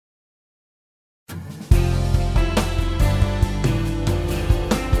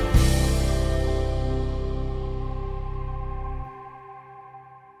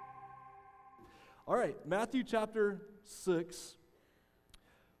right, Matthew chapter 6.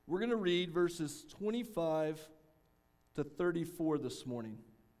 We're going to read verses 25 to 34 this morning.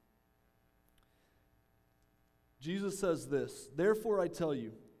 Jesus says this, "Therefore I tell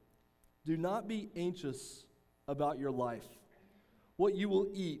you, do not be anxious about your life, what you will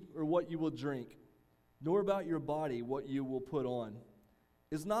eat or what you will drink, nor about your body, what you will put on.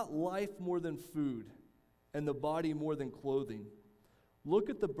 Is not life more than food, and the body more than clothing? Look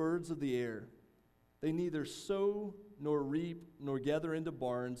at the birds of the air. They neither sow nor reap nor gather into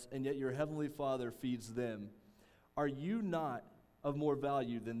barns, and yet your heavenly Father feeds them. Are you not of more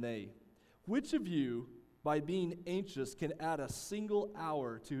value than they? Which of you, by being anxious, can add a single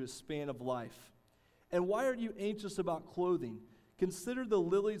hour to his span of life? And why are you anxious about clothing? Consider the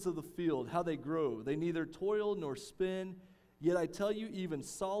lilies of the field, how they grow. They neither toil nor spin. Yet I tell you, even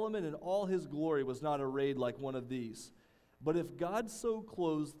Solomon in all his glory was not arrayed like one of these. But if God so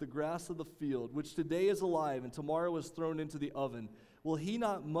clothes the grass of the field, which today is alive and tomorrow is thrown into the oven, will he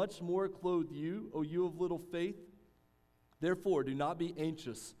not much more clothe you, O you of little faith? Therefore, do not be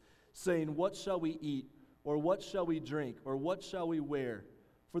anxious, saying, what shall we eat, or what shall we drink, or what shall we wear?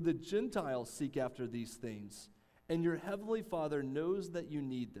 For the Gentiles seek after these things, and your heavenly Father knows that you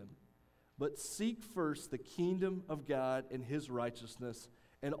need them. But seek first the kingdom of God and his righteousness,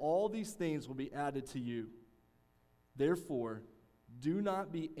 and all these things will be added to you. Therefore, do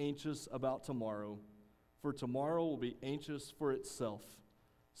not be anxious about tomorrow, for tomorrow will be anxious for itself.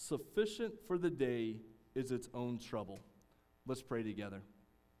 Sufficient for the day is its own trouble." Let's pray together.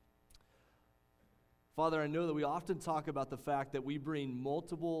 Father, I know that we often talk about the fact that we bring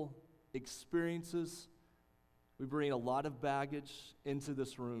multiple experiences. We bring a lot of baggage into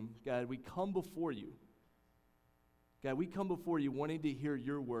this room. God, we come before you. God, we come before you wanting to hear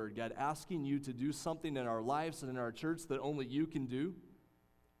your word. God, asking you to do something in our lives and in our church that only you can do.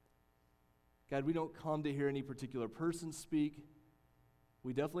 God, we don't come to hear any particular person speak.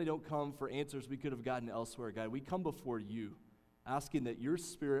 We definitely don't come for answers we could have gotten elsewhere. God, we come before you, asking that your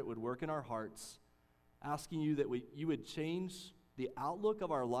spirit would work in our hearts, asking you that you would change the outlook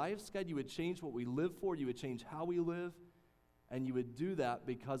of our lives. God, you would change what we live for. You would change how we live. And you would do that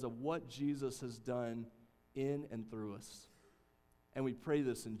because of what Jesus has done in and through us. And we pray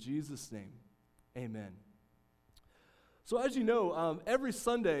this in Jesus' name. Amen. So as you know, every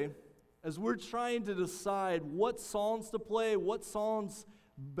Sunday, as we're trying to decide what songs to play, what songs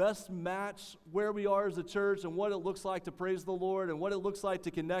best match where we are as a church and what it looks like to praise the Lord and what it looks like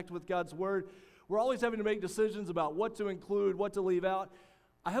to connect with God's word, we're always having to make decisions about what to include, what to leave out.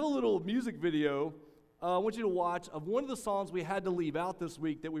 I have a little music video I want you to watch of one of the songs we had to leave out this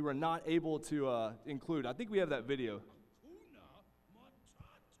week that we were not able to include. I think we have that video. Hakuna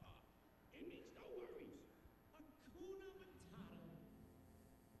Matata. It means no worries. Hakuna Matata.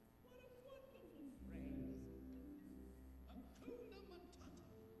 What a wonderful phrase. Hakuna Matata.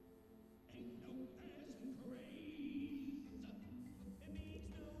 Ain't no past and praise. It means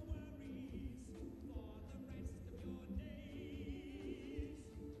no worries for the rest of your days.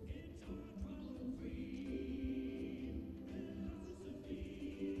 It's our trouble-free philosophy.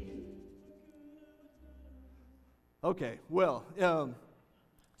 Okay, well,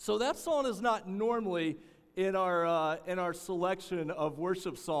 so that song is not normally in our selection of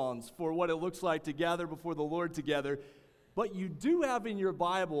worship songs for what it looks like to gather before the Lord together, but you do have in your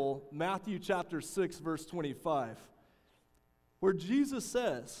Bible Matthew chapter 6, verse 25, where Jesus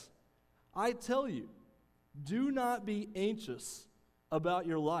says, "I tell you, do not be anxious about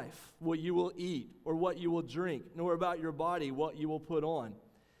your life, what you will eat or what you will drink, nor about your body, what you will put on.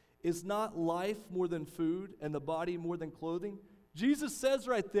 Is not life more than food and the body more than clothing?" Jesus says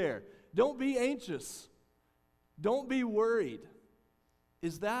right there, don't be anxious. Don't be worried.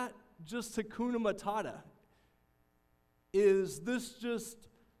 Is that just Hakuna Matata? Is this just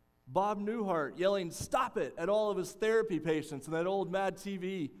Bob Newhart yelling, "Stop it," at all of his therapy patients in that old Mad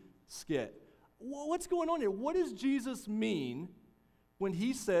TV skit? What's going on here? What does Jesus mean when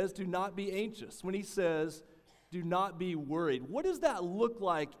he says, do not be anxious? When he says, do not be worried? What does that look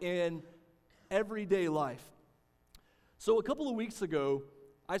like in everyday life? So a couple of weeks ago,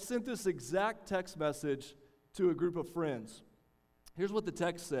 I sent this exact text message to a group of friends. Here's what the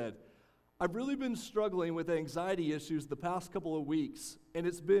text said. "I've really been struggling with anxiety issues the past couple of weeks, and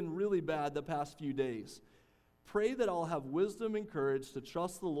it's been really bad the past few days. Pray that I'll have wisdom and courage to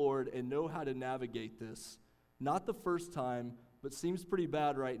trust the Lord and know how to navigate this. Not the first time, but seems pretty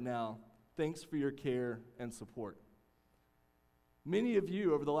bad right now. Thanks for your care and support." Many of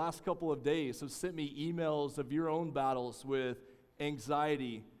you over the last couple of days have sent me emails of your own battles with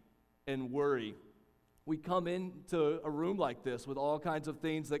anxiety and worry. We come into a room like this with all kinds of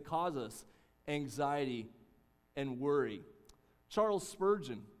things that cause us anxiety, and worry. Charles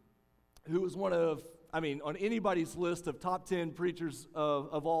Spurgeon, who was on anybody's list of top 10 preachers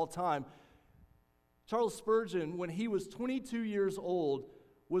of all time, Charles Spurgeon, when he was 22 years old,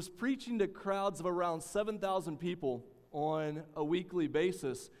 was preaching to crowds of around 7,000 people on a weekly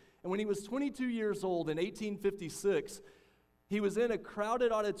basis. And when he was 22 years old in 1856, he was in a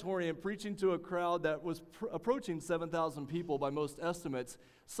crowded auditorium preaching to a crowd that was approaching 7,000 people by most estimates.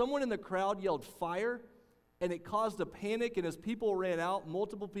 Someone in the crowd yelled fire, and it caused a panic, and as people ran out,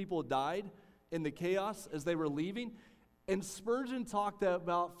 multiple people died in the chaos as they were leaving. And Spurgeon talked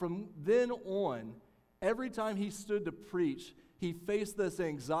about from then on, every time he stood to preach, he faced this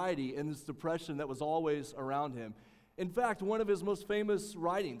anxiety and this depression that was always around him. In fact, one of his most famous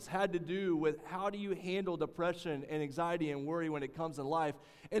writings had to do with how do you handle depression and anxiety and worry when it comes in life.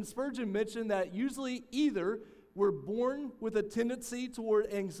 And Spurgeon mentioned that usually either we're born with a tendency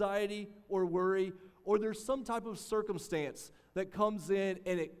toward anxiety or worry, or there's some type of circumstance that comes in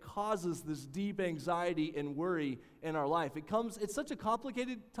and it causes this deep anxiety and worry in our life. It's such a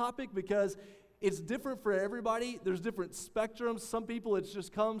complicated topic because it's different for everybody. There's different spectrums. Some people it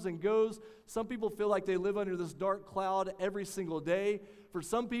just comes and goes. Some people feel like they live under this dark cloud every single day. For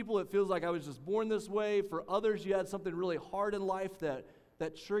some people it feels like I was just born this way. For others you had something really hard in life that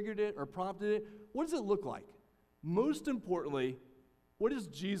triggered it or prompted it. What does it look like? Most importantly, what does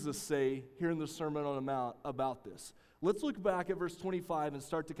Jesus say here in the Sermon on the Mount about this? Let's look back at verse 25 and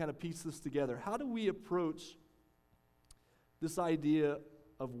start to kind of piece this together. How do we approach this idea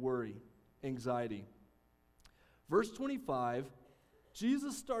of worry, anxiety? Verse 25,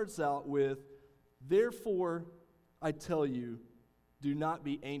 Jesus starts out with, "Therefore, I tell you, do not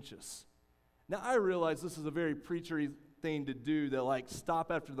be anxious." Now, I realize this is a very preachery thing to do, to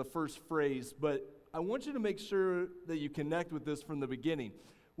stop after the first phrase, but I want you to make sure that you connect with this from the beginning.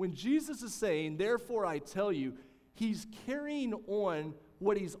 When Jesus is saying, "Therefore, I tell you," he's carrying on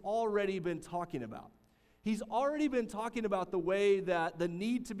what he's already been talking about. He's already been talking about the way that the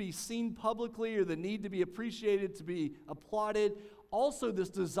need to be seen publicly or the need to be appreciated, to be applauded, also this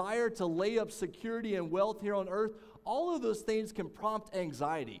desire to lay up security and wealth here on earth, all of those things can prompt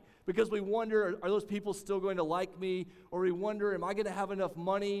anxiety because we wonder, are those people still going to like me? Or we wonder, am I going to have enough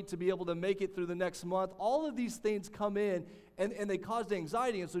money to be able to make it through the next month? All of these things come in and they cause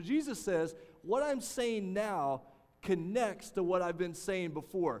anxiety. And so Jesus says, what I'm saying now connects to what I've been saying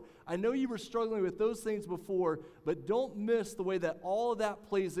before. I know you were struggling with those things before, but don't miss the way that all of that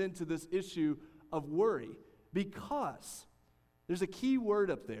plays into this issue of worry, because there's a key word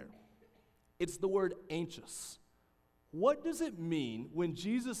up there. It's the word anxious. What does it mean when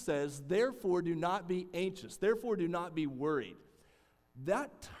Jesus says, "Therefore do not be anxious, therefore do not be worried"?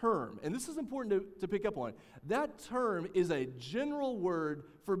 That term, and this is important to pick up on, that term is a general word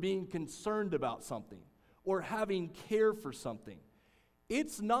for being concerned about something or having care for something.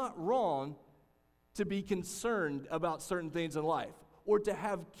 It's not wrong to be concerned about certain things in life or to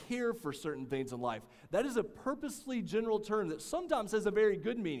have care for certain things in life. That is a purposely general term that sometimes has a very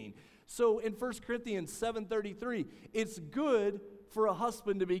good meaning. So in 1 Corinthians 7:33, it's good for a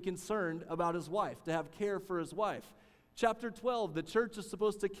husband to be concerned about his wife, to have care for his wife. Chapter 12, the church is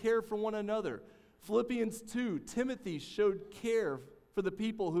supposed to care for one another. Philippians 2, Timothy showed care for the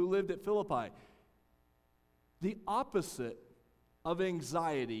people who lived at Philippi. The opposite of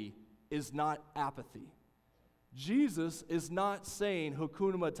anxiety is not apathy. Jesus is not saying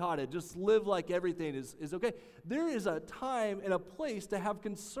Hakuna Matata, just live like everything is okay. There is a time and a place to have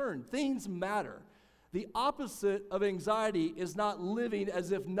concern. Things matter. The opposite of anxiety is not living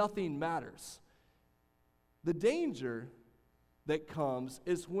as if nothing matters. The danger that comes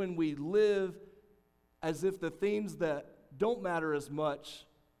is when we live as if the things that don't matter as much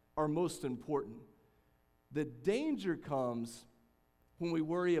are most important. The danger comes when we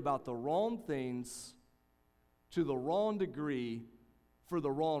worry about the wrong things to the wrong degree for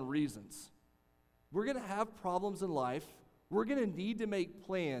the wrong reasons. We're going to have problems in life. We're going to need to make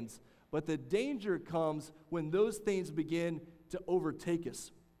plans, but the danger comes when those things begin to overtake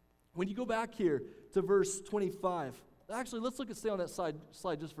us. When you go back here to verse 25, actually, stay on that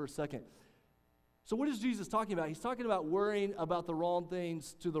slide just for a second. So what is Jesus talking about? He's talking about worrying about the wrong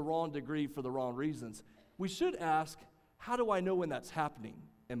things to the wrong degree for the wrong reasons. We should ask, how do I know when that's happening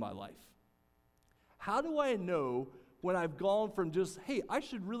in my life? How do I know when I've gone from just, hey, I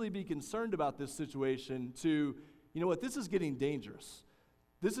should really be concerned about this situation to, you know what, this is getting dangerous.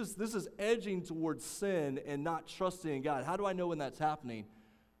 This is edging towards sin and not trusting in God. How do I know when that's happening?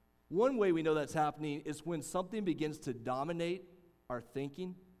 One way we know that's happening is when something begins to dominate our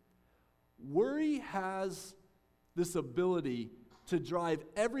thinking. Worry has this ability to drive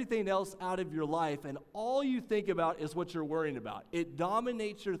everything else out of your life, and all you think about is what you're worrying about. It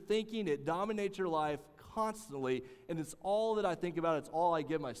dominates your thinking, it dominates your life constantly, and it's all that I think about, it's all I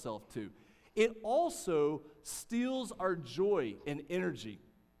give myself to. It also steals our joy and energy.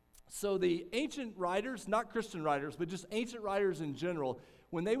 So the ancient writers, not Christian writers, but just ancient writers in general,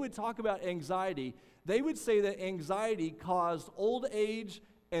 when they would talk about anxiety, they would say that anxiety caused old age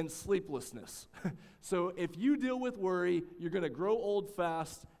and sleeplessness. So if you deal with worry, you're going to grow old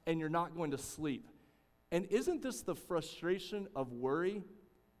fast and you're not going to sleep. And isn't this the frustration of worry?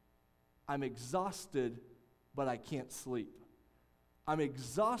 I'm exhausted, but I can't sleep. I'm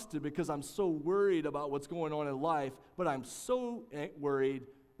exhausted because I'm so worried about what's going on in life, but I'm so worried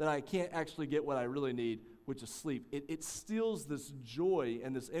that I can't actually get what I really need, which is sleep. It steals this joy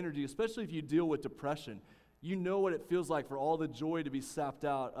and this energy, especially if you deal with depression. You know what it feels like for all the joy to be sapped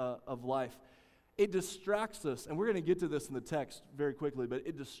out of life. It distracts us, and we're going to get to this in the text very quickly, but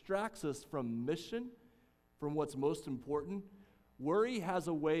it distracts us from mission, from what's most important. Worry has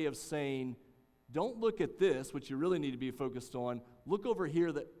a way of saying, don't look at this, which you really need to be focused on. Look over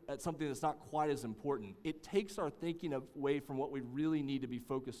here at something that's not quite as important. It takes our thinking away from what we really need to be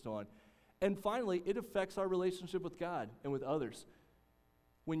focused on. And finally, it affects our relationship with God and with others.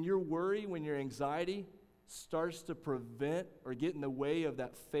 When your worry, when your anxiety starts to prevent or get in the way of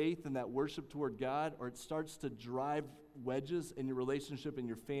that faith and that worship toward God, or it starts to drive wedges in your relationship and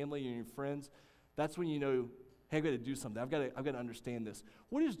your family and your friends, that's when you know, hey, I've got to do something. I've got to understand this.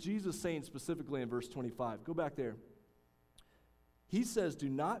 What is Jesus saying specifically in verse 25? Go back there. He says, do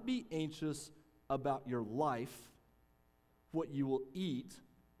not be anxious about your life, what you will eat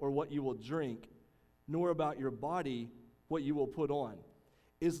or what you will drink, nor about your body, what you will put on.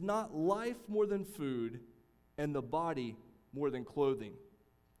 Is not life more than food, and the body more than clothing?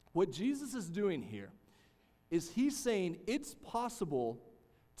 What Jesus is doing here is he's saying it's possible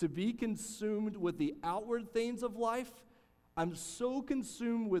to be consumed with the outward things of life. I'm so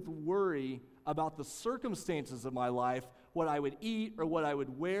consumed with worry about the circumstances of my life, what I would eat or what I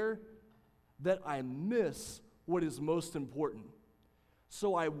would wear, that I miss what is most important.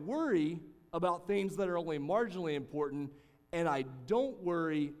 So I worry about things that are only marginally important, and I don't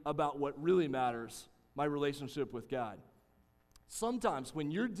worry about what really matters, my relationship with God. Sometimes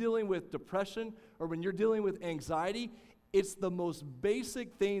when you're dealing with depression or when you're dealing with anxiety, it's the most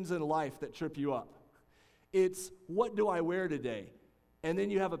basic things in life that trip you up. It's, what do I wear today? And then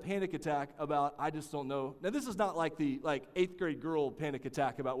you have a panic attack about, I just don't know. Now, this is not like the 8th grade girl panic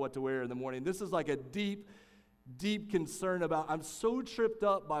attack about what to wear in the morning. This is like a deep, deep concern about, I'm so tripped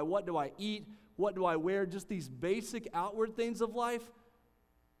up by what do I eat, what do I wear, just these basic outward things of life,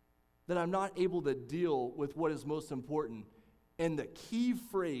 that I'm not able to deal with what is most important. And the key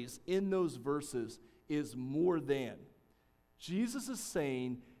phrase in those verses is more than. Jesus is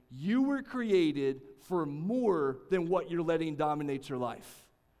saying, you were created for more than what you're letting dominate your life.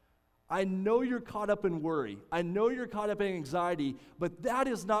 I know you're caught up in worry. I know you're caught up in anxiety, but that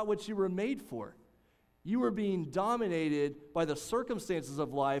is not what you were made for. You are being dominated by the circumstances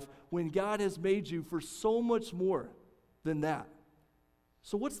of life when God has made you for so much more than that.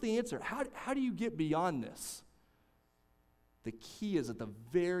 So what's the answer? How do you get beyond this? The key is at the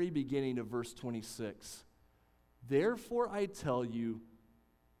very beginning of verse 26. Therefore I tell you,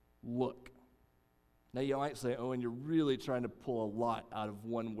 look. Now you might say, oh, and you're really trying to pull a lot out of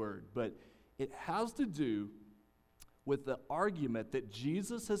one word, but it has to do with the argument that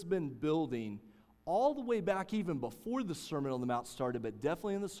Jesus has been building all the way back even before the Sermon on the Mount started, but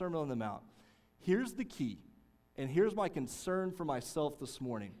definitely in the Sermon on the Mount. Here's the key, and here's my concern for myself this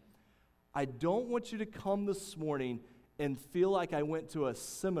morning. I don't want you to come this morning and feel like I went to a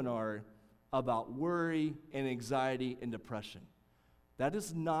seminar about worry and anxiety and depression. That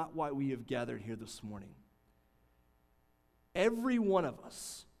is not why we have gathered here this morning. Every one of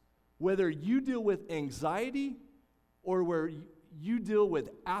us, whether you deal with anxiety or where you deal with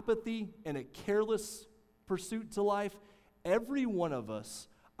apathy and a careless pursuit to life, every one of us,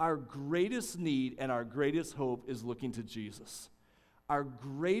 our greatest need and our greatest hope is looking to Jesus. Our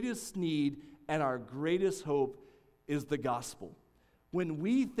greatest need and our greatest hope is the gospel. When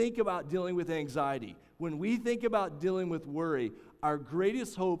we think about dealing with anxiety, when we think about dealing with worry, our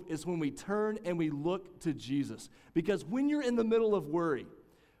greatest hope is when we turn and we look to Jesus. Because when you're in the middle of worry,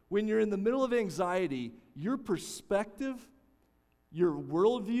 when you're in the middle of anxiety, your perspective, your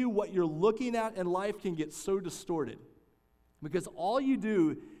worldview, what you're looking at in life can get so distorted. Because all you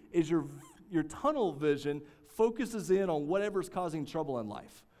do is your tunnel vision focuses in on whatever's causing trouble in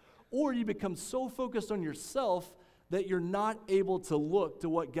life. Or you become so focused on yourself that you're not able to look to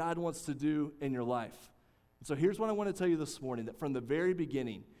what God wants to do in your life. So here's what I want to tell you this morning, that from the very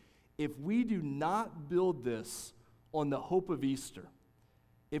beginning, if we do not build this on the hope of Easter,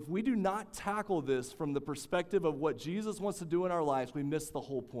 if we do not tackle this from the perspective of what Jesus wants to do in our lives, we miss the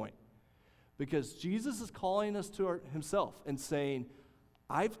whole point. Because Jesus is calling us to himself and saying,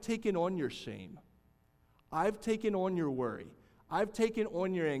 I've taken on your shame. I've taken on your worry. I've taken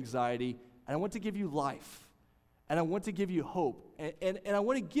on your anxiety, and I want to give you life. And I want to give you hope. And I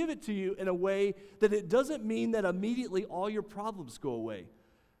want to give it to you in a way that it doesn't mean that immediately all your problems go away.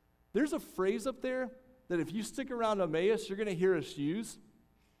 There's a phrase up there that if you stick around Emmaus, you're going to hear us use.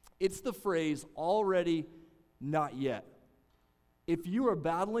 It's the phrase, already, not yet. If you are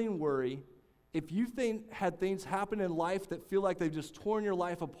battling worry, if you had things happen in life that feel like they've just torn your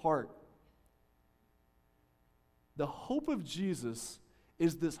life apart, the hope of Jesus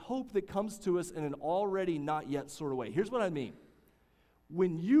is this hope that comes to us in an already not yet sort of way. Here's what I mean.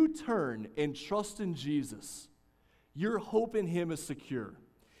 When you turn and trust in Jesus, your hope in him is secure.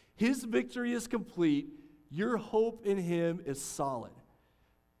 His victory is complete. Your hope in him is solid.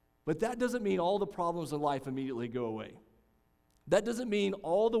 But that doesn't mean all the problems in life immediately go away. That doesn't mean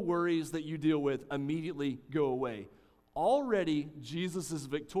all the worries that you deal with immediately go away. Already, Jesus is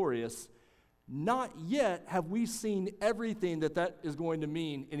victorious. Not yet have we seen everything that is going to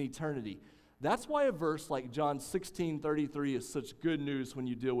mean in eternity. That's why a verse like John 16:33 is such good news when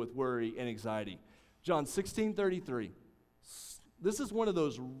you deal with worry and anxiety. John 16:33. This is one of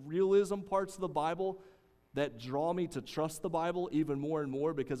those realism parts of the Bible that draw me to trust the Bible even more and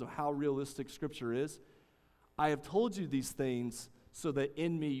more because of how realistic Scripture is. I have told you these things so that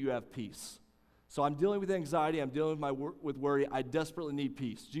in me you have peace. So I'm dealing with anxiety, I'm dealing with worry, I desperately need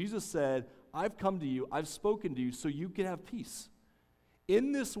peace. Jesus said, I've come to you, I've spoken to you so you can have peace.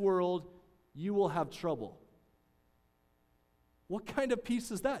 In this world, you will have trouble. What kind of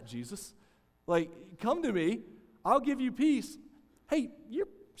peace is that, Jesus? Like, come to me, I'll give you peace. Hey, you're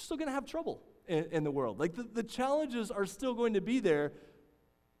still going to have trouble in the world. Like, the challenges are still going to be there,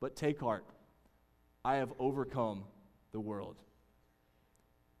 but take heart. I have overcome the world.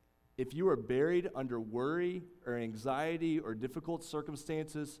 If you are buried under worry or anxiety or difficult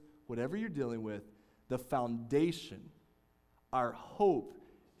circumstances, whatever you're dealing with, the foundation, our hope,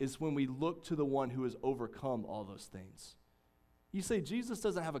 is when we look to the one who has overcome all those things. You say, Jesus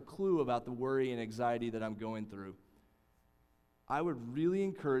doesn't have a clue about the worry and anxiety that I'm going through. I would really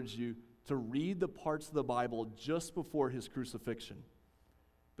encourage you to read the parts of the Bible just before his crucifixion,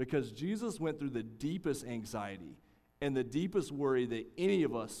 because Jesus went through the deepest anxiety and the deepest worry that any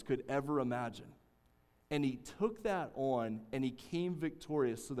of us could ever imagine. And he took that on and he came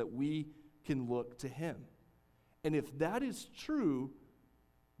victorious so that we can look to him. And if that is true,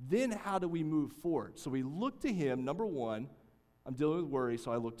 then how do we move forward? So we look to him. Number one, I'm dealing with worry,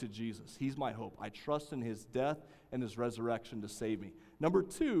 so I look to Jesus. He's my hope. I trust in his death and his resurrection to save me. Number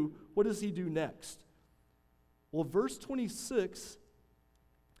two, what does he do next? Well, verse 26,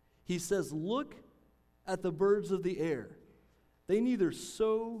 he says, look at the birds of the air. They neither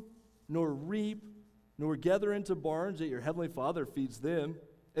sow nor reap nor gather into barns, yet your heavenly Father feeds them.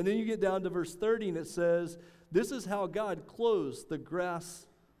 And then you get down to verse 30, and it says, this is how God clothes the grass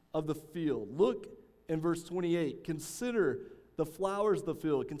of the field. Look in verse 28. Consider the flowers of the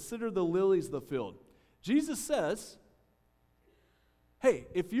field. Consider the lilies of the field. Jesus says, hey,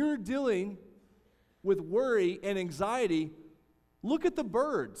 if you're dealing with worry and anxiety, look at the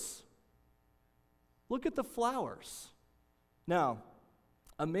birds. Look at the flowers. Now,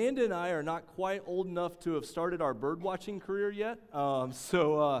 Amanda and I are not quite old enough to have started our bird watching career yet.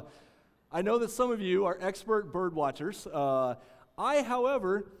 So I know that some of you are expert bird watchers. I,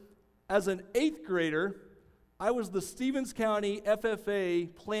 however, as an 8th grader, I was the Stevens County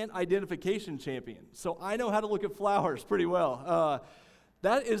FFA plant identification champion. So I know how to look at flowers pretty well.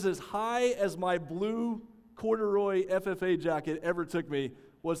 That is as high as my blue corduroy FFA jacket ever took me,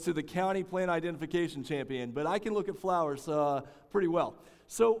 was to the county plant identification champion. But I can look at flowers pretty well.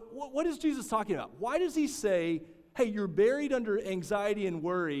 So what is Jesus talking about? Why does he say, hey, you're buried under anxiety and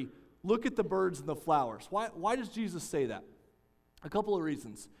worry, look at the birds and the flowers? Why does Jesus say that? A couple of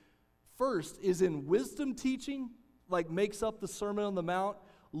reasons. First is in wisdom teaching, like makes up the Sermon on the Mount,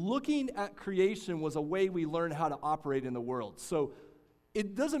 looking at creation was a way we learn how to operate in the world. So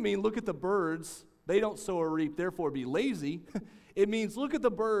it doesn't mean look at the birds, they don't sow or reap, therefore be lazy. It means look at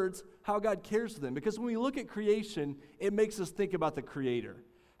the birds, how God cares for them. Because when we look at creation, it makes us think about the Creator,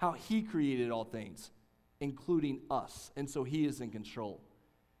 how he created all things, including us. And so he is in control.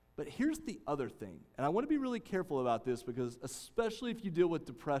 But here's the other thing, and I want to be really careful about this because especially if you deal with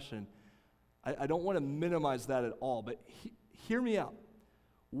depression, I don't want to minimize that at all, but hear me out.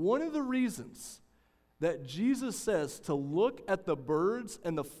 One of the reasons that Jesus says to look at the birds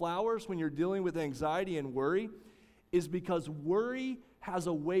and the flowers when you're dealing with anxiety and worry is because worry has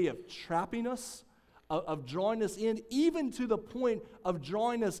a way of trapping us, of drawing us in, even to the point of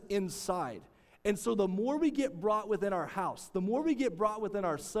drawing us inside. And so the more we get brought within our house, the more we get brought within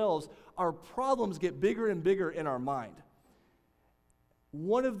ourselves, our problems get bigger and bigger in our mind.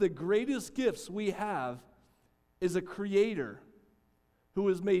 One of the greatest gifts we have is a creator who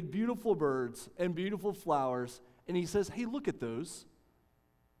has made beautiful birds and beautiful flowers, and he says, hey, look at those.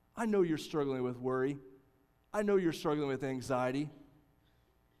 I know you're struggling with worry. I know you're struggling with anxiety.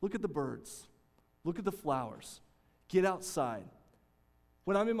 Look at the birds. Look at the flowers. Get outside.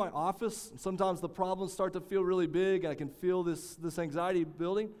 When I'm in my office, sometimes the problems start to feel really big, and I can feel this anxiety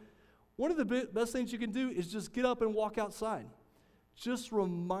building. One of the best things you can do is just get up and walk outside. Just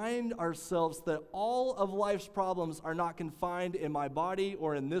remind ourselves that all of life's problems are not confined in my body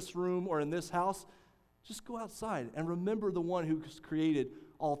or in this room or in this house. Just go outside and remember the one who created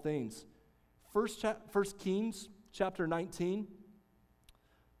all things. First Kings chapter 19.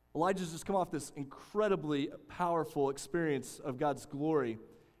 Elijah's just come off this incredibly powerful experience of God's glory,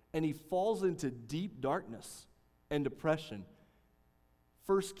 and he falls into deep darkness and depression.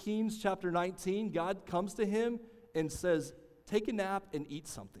 1 Kings chapter 19, God comes to him and says, take a nap and eat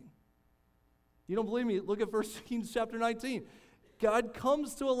something. You don't believe me? Look at 1 Kings chapter 19. God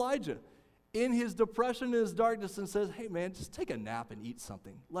comes to Elijah in his depression and his darkness and says, hey man, just take a nap and eat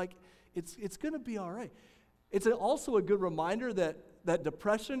something. Like, it's going to be all right. It's also a good reminder that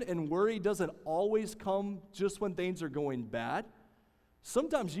depression and worry doesn't always come just when things are going bad.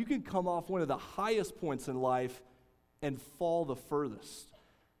 Sometimes you can come off one of the highest points in life and fall the furthest.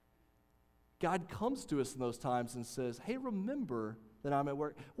 God comes to us in those times and says, hey, remember that I'm at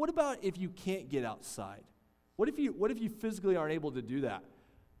work. What about if you can't get outside? What if you physically aren't able to do that?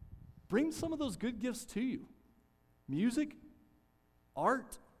 Bring some of those good gifts to you. Music,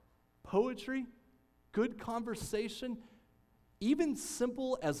 art, poetry, good conversation, even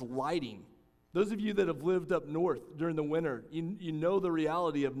simple as lighting. Those of you that have lived up north during the winter, you know the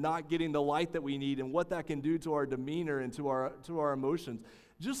reality of not getting the light that we need and what that can do to our demeanor and to our emotions.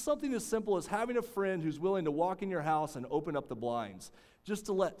 Just something as simple as having a friend who's willing to walk in your house and open up the blinds, just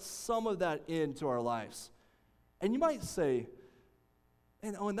to let some of that into our lives. And you might say,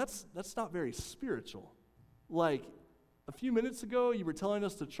 and that's not very spiritual. Like, a few minutes ago, you were telling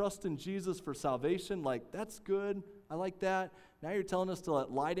us to trust in Jesus for salvation. Like, that's good. I like that. Now you're telling us to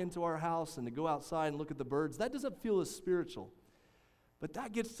let light into our house and to go outside and look at the birds. That doesn't feel as spiritual. But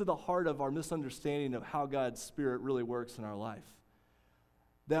that gets to the heart of our misunderstanding of how God's Spirit really works in our life.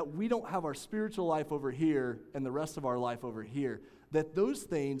 That we don't have our spiritual life over here and the rest of our life over here. That those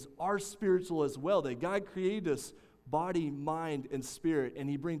things are spiritual as well. That God created us body, mind, and spirit, and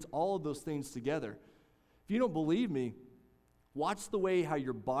he brings all of those things together. If you don't believe me, watch the way how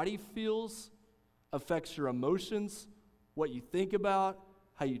your body feels affects your emotions, what you think about,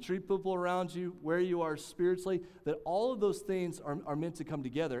 how you treat people around you, where you are spiritually, that all of those things are meant to come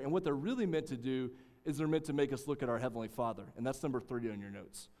together. And what they're really meant to do is they're meant to make us look at our Heavenly Father. And that's number 3 on your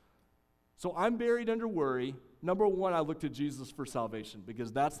notes. So I'm buried under worry. Number 1, I look to Jesus for salvation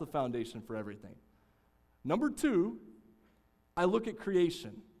because that's the foundation for everything. Number 2, I look at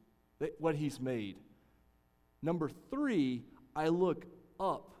creation, what he's made. Number 3, I look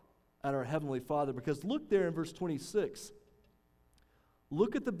up at our Heavenly Father because look there in verse 26.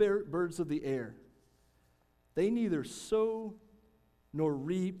 Look at the birds of the air. They neither sow nor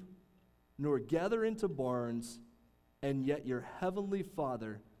reap nor gather into barns, and yet your Heavenly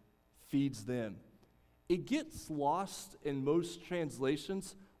Father feeds them. It gets lost in most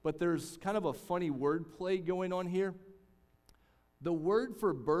translations, but there's kind of a funny word play going on here. The word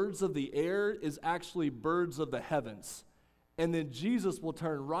for birds of the air is actually birds of the heavens. And then Jesus will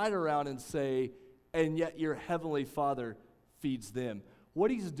turn right around and say, and yet your Heavenly Father feeds them.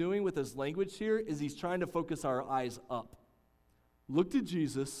 What he's doing with his language here is he's trying to focus our eyes up. Look to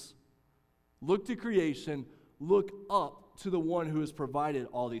Jesus, look to creation, look up to the one who has provided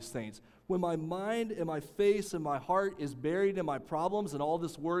all these things. When my mind and my face and my heart is buried in my problems and all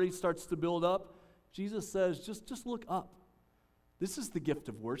this worry starts to build up, Jesus says, just look up. This is the gift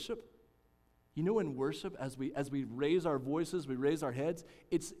of worship. You know, in worship, as we raise our voices, we raise our heads,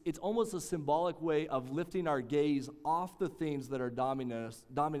 it's almost a symbolic way of lifting our gaze off the things that are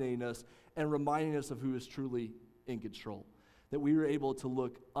dominating us and reminding us of who is truly in control. That we are able to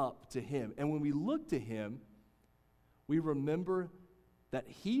look up to him. And when we look to him, we remember that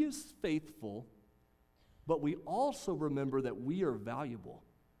he is faithful, but we also remember that we are valuable.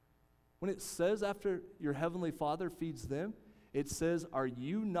 When it says after your Heavenly Father feeds them, it says, are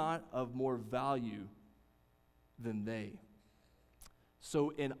you not of more value than they.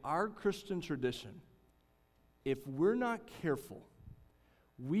 So in our Christian tradition, if we're not careful,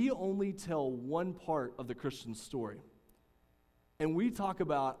 we only tell one part of the Christian story. And we talk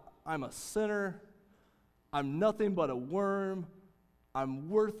about, I'm a sinner, I'm nothing but a worm, I'm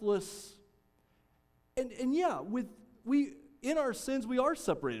worthless. And yeah, in our sins, we are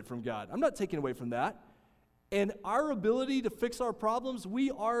separated from God. I'm not taking away from that. And our ability to fix our problems,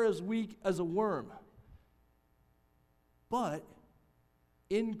 we are as weak as a worm. But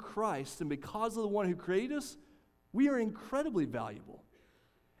in Christ, and because of the one who created us, we are incredibly valuable.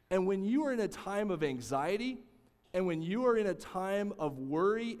 And when you are in a time of anxiety, and when you are in a time of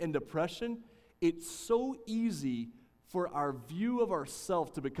worry and depression, it's so easy for our view of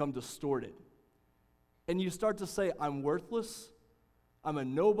ourselves to become distorted. And you start to say, I'm worthless, I'm a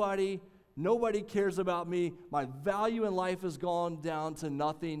nobody, nobody cares about me, my value in life has gone down to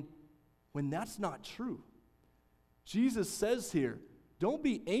nothing, when that's not true. Jesus says here, don't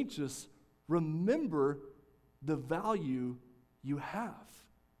be anxious, remember the value you have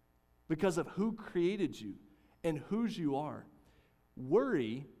because of who created you and whose you are.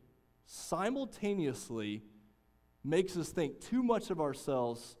 Worry simultaneously makes us think too much of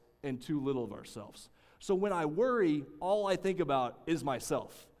ourselves and too little of ourselves. So when I worry, all I think about is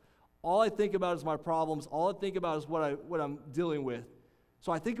myself. All I think about is my problems. All I think about is what I'm dealing with.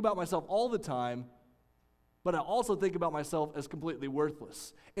 So I think about myself all the time, but I also think about myself as completely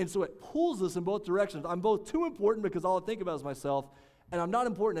worthless. And so it pulls us in both directions. I'm both too important because all I think about is myself, and I'm not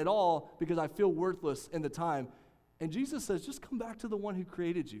important at all because I feel worthless in the time. And Jesus says, just come back to the one who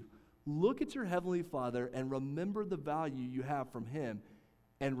created you. Look at your Heavenly Father and remember the value you have from Him,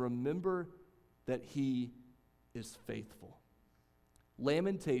 and remember that He is faithful.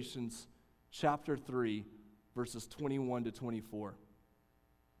 Lamentations chapter 3, verses 21 to 24.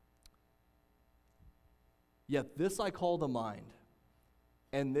 Yet this I call to mind,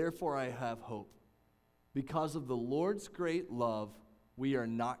 and therefore I have hope. Because of the Lord's great love, we are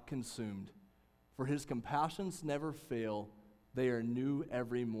not consumed. For His compassions never fail. They are new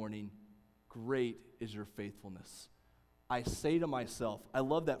every morning. Great is your faithfulness. I say to myself, I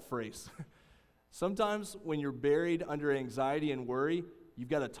love that phrase. Sometimes when you're buried under anxiety and worry, you've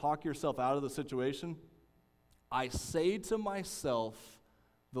got to talk yourself out of the situation. I say to myself,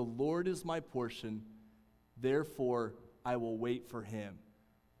 the Lord is my portion, therefore I will wait for Him.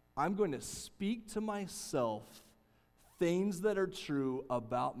 I'm going to speak to myself things that are true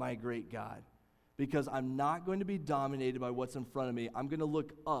about my great God, because I'm not going to be dominated by what's in front of me. I'm going to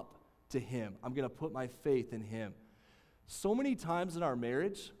look up to Him. I'm going to put my faith in Him. So many times in our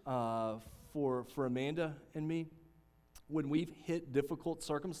marriage, for Amanda and me, when we've hit difficult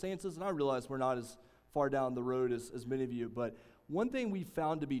circumstances, and I realize we're not as far down the road as many of you, but one thing we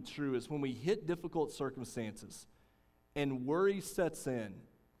found to be true is when we hit difficult circumstances and worry sets in,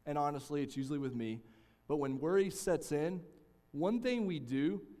 and honestly, it's usually with me, but when worry sets in, one thing we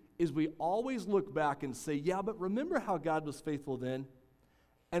do is we always look back and say, yeah, but remember how God was faithful then?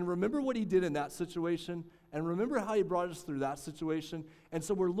 And remember what He did in that situation? And remember how He brought us through that situation? And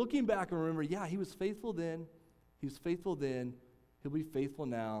so we're looking back and remember, yeah, He was faithful then. He was faithful then. He'll be faithful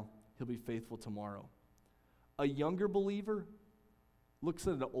now. He'll be faithful tomorrow. A younger believer looks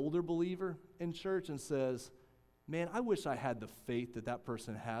at an older believer in church and says, man, I wish I had the faith that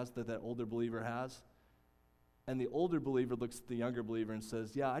person has, that older believer has. And the older believer looks at the younger believer and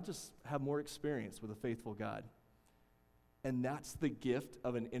says, yeah, I just have more experience with a faithful God. And that's the gift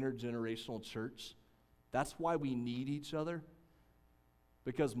of an intergenerational church. That's why we need each other.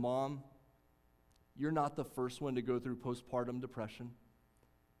 Because, Mom, you're not the first one to go through postpartum depression.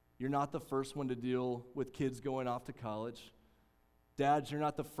 You're not the first one to deal with kids going off to college. Dads, you're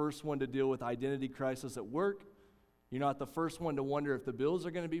not the first one to deal with identity crisis at work. You're not the first one to wonder if the bills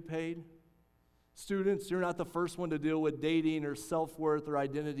are going to be paid. Students, you're not the first one to deal with dating or self-worth or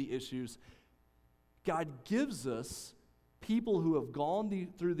identity issues. God gives us people who have gone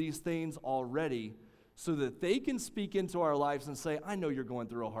through these things already so that they can speak into our lives and say, I know you're going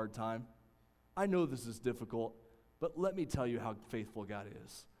through a hard time. I know this is difficult, but let me tell you how faithful God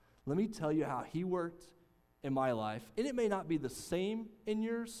is. Let me tell you how He worked in my life. And it may not be the same in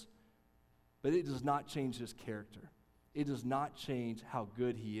yours, but it does not change His character. It does not change how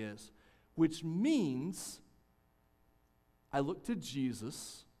good He is, which means I look to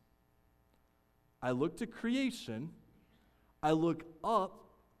Jesus, I look to creation, I look up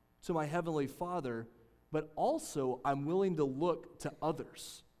to my Heavenly Father, but also I'm willing to look to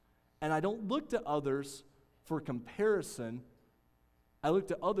others. And I don't look to others for comparison. I look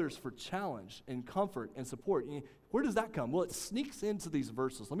to others for challenge and comfort and support. Where does that come? Well, it sneaks into these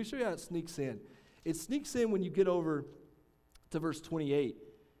verses. Let me show you how it sneaks in. It sneaks in when you get over to verse 28.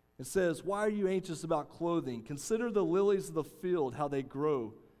 It says, "Why are you anxious about clothing? Consider the lilies of the field, how they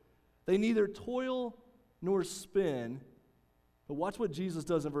grow. They neither toil nor spin." But watch what Jesus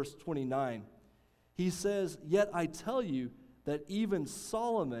does in verse 29. He says, "Yet I tell you that even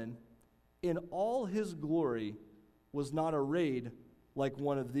Solomon in all his glory was not arrayed like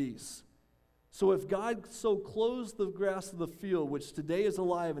one of these. So if God so clothes the grass of the field, which today is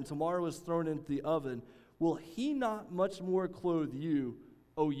alive and tomorrow is thrown into the oven, will he not much more clothe you,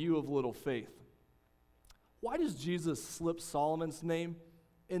 O you of little faith?" Why does Jesus slip Solomon's name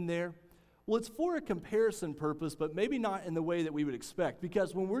in there? Well, it's for a comparison purpose, but maybe not in the way that we would expect.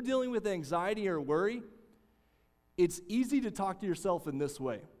 Because when we're dealing with anxiety or worry, it's easy to talk to yourself in this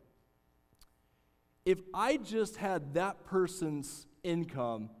way. If I just had that person's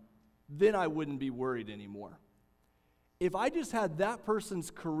income, then I wouldn't be worried anymore. If I just had that person's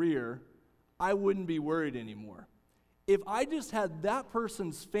career, I wouldn't be worried anymore. If I just had that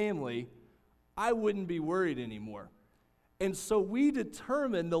person's family, I wouldn't be worried anymore. And so we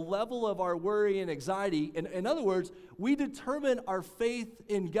determine the level of our worry and anxiety. In other words, we determine our faith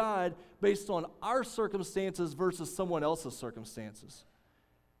in God based on our circumstances versus someone else's circumstances.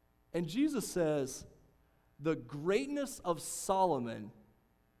 And Jesus says, the greatness of Solomon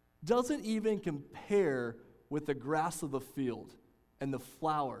doesn't even compare with the grass of the field and the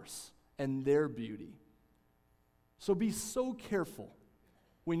flowers and their beauty. So be so careful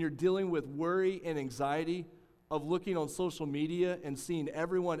when you're dealing with worry and anxiety of looking on social media and seeing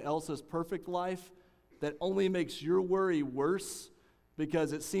everyone else's perfect life that only makes your worry worse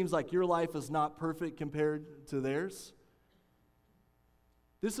because it seems like your life is not perfect compared to theirs.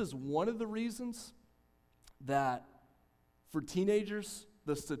 This is one of the reasons that for teenagers,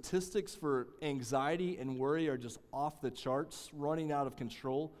 the statistics for anxiety and worry are just off the charts, running out of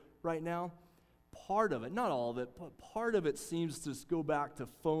control right now. Part of it, not all of it, but part of it seems to go back to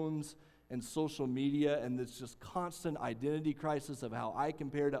phones and social media and this just constant identity crisis of how I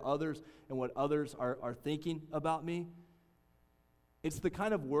compare to others and what others are thinking about me. It's the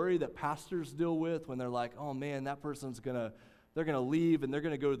kind of worry that pastors deal with when they're like, oh man, that person's they're going to leave and they're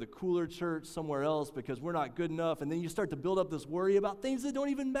going to go to the cooler church somewhere else because we're not good enough. And then you start to build up this worry about things that don't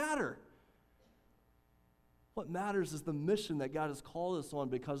even matter. What matters is the mission that God has called us on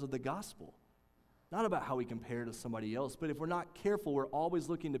because of the gospel. Not about how we compare to somebody else, but if we're not careful, we're always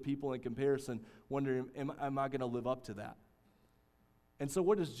looking to people in comparison, wondering, am I going to live up to that? And so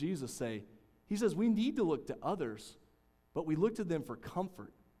what does Jesus say? He says we need to look to others, but we look to them for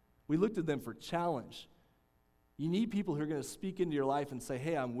comfort. We look to them for challenge. You need people who are going to speak into your life and say,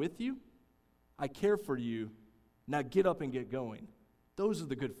 hey, I'm with you. I care for you. Now get up and get going. Those are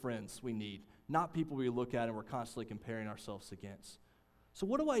the good friends we need, not people we look at and we're constantly comparing ourselves against. So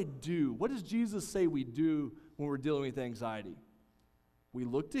what do I do? What does Jesus say we do when we're dealing with anxiety? We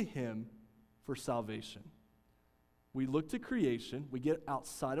look to him for salvation. We look to creation. We get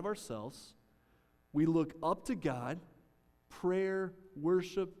outside of ourselves. We look up to God, prayer,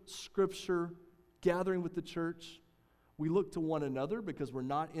 worship, scripture, gathering with the church. We look to one another because we're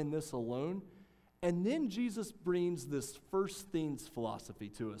not in this alone. And then Jesus brings this first things philosophy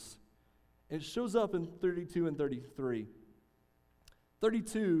to us. And it shows up in 32 and 33.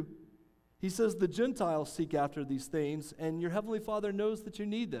 32, he says, the Gentiles seek after these things, and your heavenly Father knows that you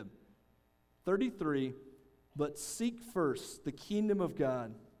need them. 33, but seek first the kingdom of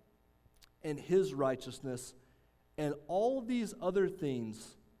God and his righteousness, and all these other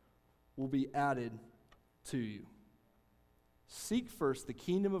things will be added to you. Seek first the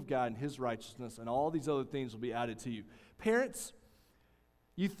kingdom of God and his righteousness, and all these other things will be added to you. Parents,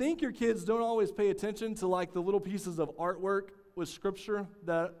 you think your kids don't always pay attention to like the little pieces of artwork with scripture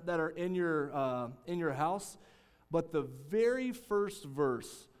that are in your house, but the very first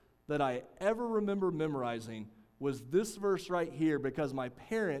verse that I ever remember memorizing was this verse right here because my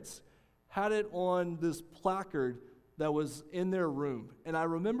parents had it on this placard that was in their room. And I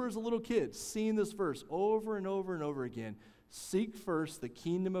remember as a little kid seeing this verse over and over and over again. Seek first the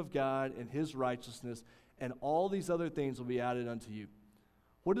kingdom of God and his righteousness, and all these other things will be added unto you.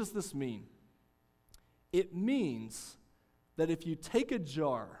 What does this mean? It means that if you take a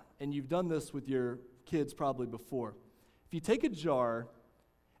jar, and you've done this with your kids probably before, if you take a jar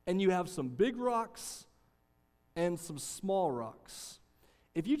and you have some big rocks and some small rocks,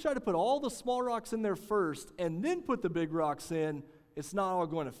 if you try to put all the small rocks in there first and then put the big rocks in, it's not all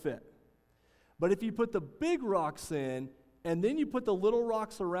going to fit. But if you put the big rocks in and then you put the little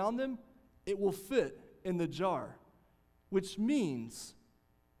rocks around them, it will fit in the jar, which means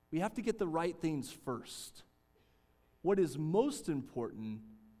we have to get the right things first. What is most important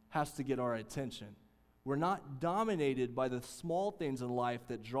has to get our attention. We're not dominated by the small things in life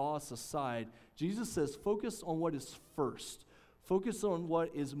that draw us aside. Jesus says, focus on what is first. Focus on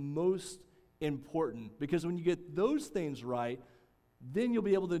what is most important. Because when you get those things right, then you'll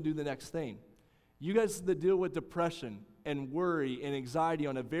be able to do the next thing. You guys that deal with depression and worry and anxiety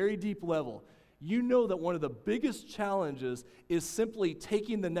on a very deep level, you know that one of the biggest challenges is simply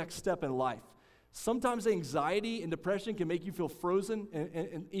taking the next step in life. Sometimes anxiety and depression can make you feel frozen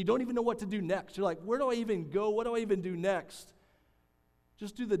and you don't even know what to do next. You're like, where do I even go? What do I even do next?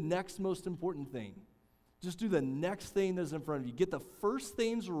 Just do the next most important thing. Just do the next thing that's in front of you. Get the first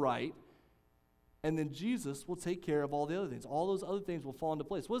things right, and then Jesus will take care of all the other things. All those other things will fall into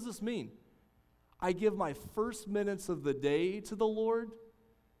place. What does this mean? I give my first minutes of the day to the Lord,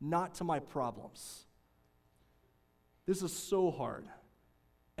 not to my problems. This is so hard,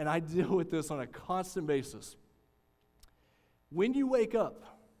 and I deal with this on a constant basis. When you wake up,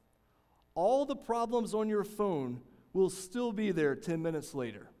 all the problems on your phone will still be there 10 minutes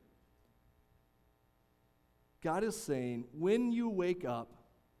later. God is saying, when you wake up,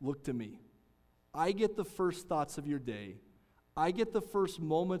 look to me. I get the first thoughts of your day. I get the first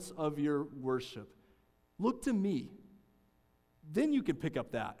moments of your worship. Look to me. Then you can pick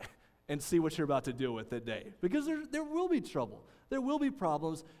up that and see what you're about to deal with that day. Because there will be trouble. There will be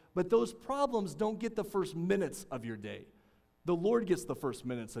problems, but those problems don't get the first minutes of your day. The Lord gets the first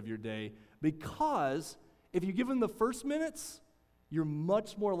minutes of your day, because if you give him the first minutes, you're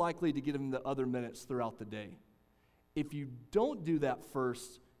much more likely to get him the other minutes throughout the day. If you don't do that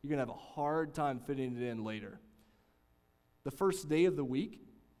first, you're going to have a hard time fitting it in later. The first day of the week,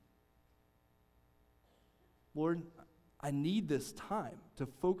 Lord, I need this time to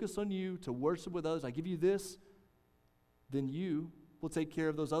focus on you, to worship with others. I give you this, then you will take care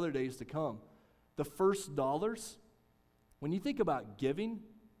of those other days to come. The first dollars, when you think about giving,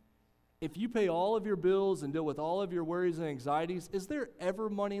 if you pay all of your bills and deal with all of your worries and anxieties, is there ever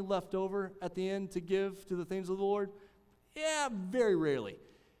money left over at the end to give to the things of the Lord? Yeah, very rarely.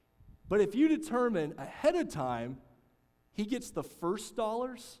 But if you determine ahead of time, he gets the first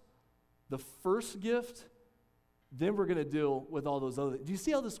dollars, the first gift, then we're going to deal with all those other. Do you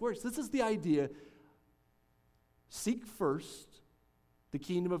see how this works? This is the idea. Seek first the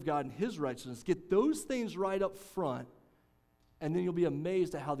kingdom of God and his righteousness. Get those things right up front, and then you'll be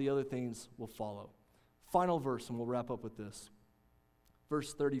amazed at how the other things will follow. Final verse, and we'll wrap up with this.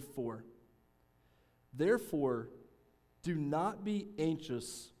 Verse 34. Therefore, do not be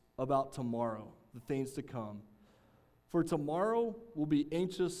anxious about tomorrow, the things to come. For tomorrow will be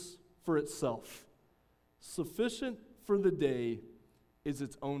anxious for itself. Sufficient for the day is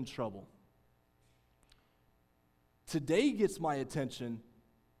its own trouble. Today gets my attention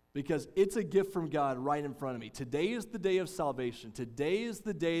because it's a gift from God right in front of me. Today is the day of salvation. Today is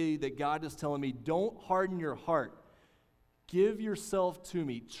the day that God is telling me, don't harden your heart. Give yourself to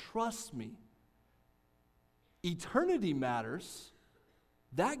me. Trust me. Eternity matters.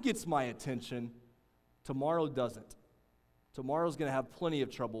 That gets my attention. Tomorrow doesn't. Tomorrow's going to have plenty of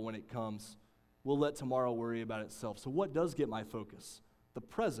trouble when it comes. We'll let tomorrow worry about itself. So what does get my focus? The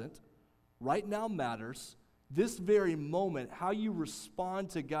present. Right now matters. This very moment, how you respond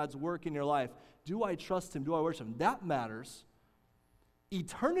to God's work in your life. Do I trust him? Do I worship him? That matters.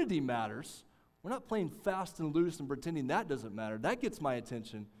 Eternity matters. We're not playing fast and loose and pretending that doesn't matter. That gets my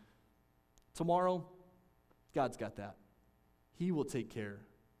attention. Tomorrow, God's got that. He will take care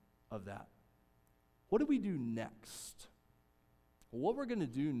of that. What do we do next? Well, what we're going to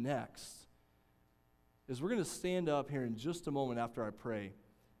do next is we're going to stand up here in just a moment after I pray,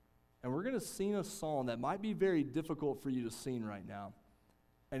 and we're going to sing a song that might be very difficult for you to sing right now.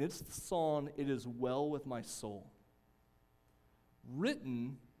 And it's the song, It Is Well With My Soul.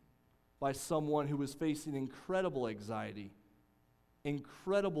 Written by someone who was facing incredible anxiety,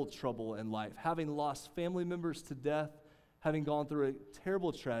 incredible trouble in life, having lost family members to death, having gone through a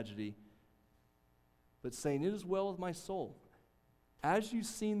terrible tragedy, but saying, it is well with my soul. As you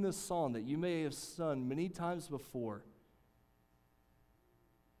sing this song that you may have sung many times before,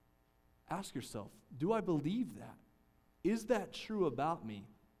 ask yourself, do I believe that? Is that true about me?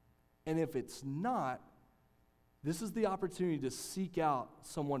 And if it's not, this is the opportunity to seek out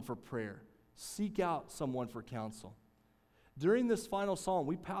someone for prayer. Seek out someone for counsel. During this final song,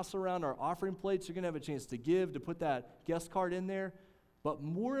 we pass around our offering plates. You're going to have a chance to give, to put that guest card in there. But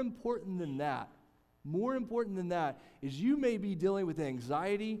more important than that is you may be dealing with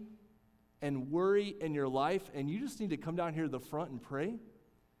anxiety and worry in your life, and you just need to come down here to the front and pray.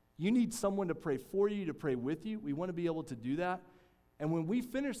 You need someone to pray for you, to pray with you. We want to be able to do that. And when we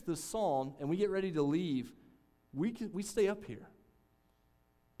finish this song and we get ready to leave, we stay up here.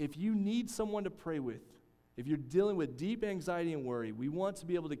 if you need someone to pray with, if you're dealing with deep anxiety and worry, we want to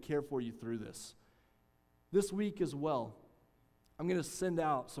be able to care for you through this. This week as well, I'm going to send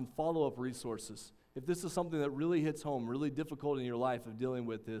out some follow-up resources. If this is something that really hits home, really difficult in your life of dealing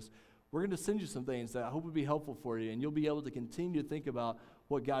with this, we're going to send you some things that I hope will be helpful for you, and you'll be able to continue to think about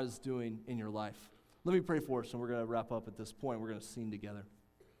what God is doing in your life. Let me pray for us, and we're going to wrap up at this point. We're going to sing together.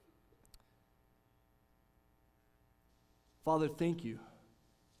 Father, thank you.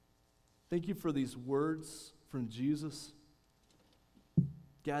 Thank you for these words from Jesus,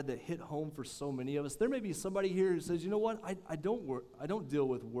 God, that hit home for so many of us. There may be somebody here who says, you know what, I don't deal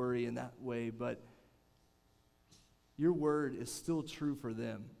with worry in that way, but your word is still true for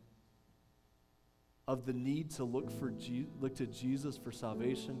them, of the need to look to Jesus for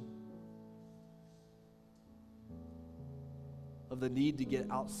salvation, of the need to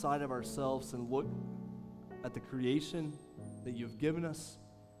get outside of ourselves and look at the creation that you've given us.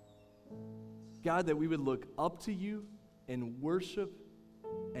 God, that we would look up to you in worship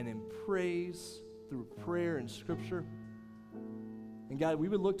and in praise through prayer and scripture. And God, we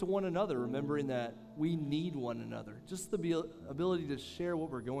would look to one another, remembering that we need one another. Just the ability to share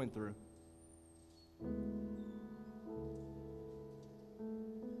what we're going through.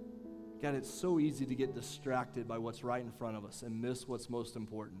 God, it's so easy to get distracted by what's right in front of us and miss what's most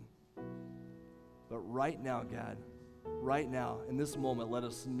important. But right now, God, right now, in this moment, let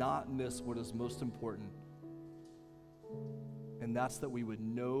us not miss what is most important. And that's that we would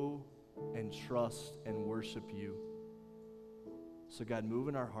know and trust and worship you. So God, move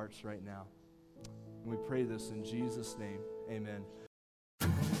in our hearts right now. And we pray this in Jesus' name. Amen.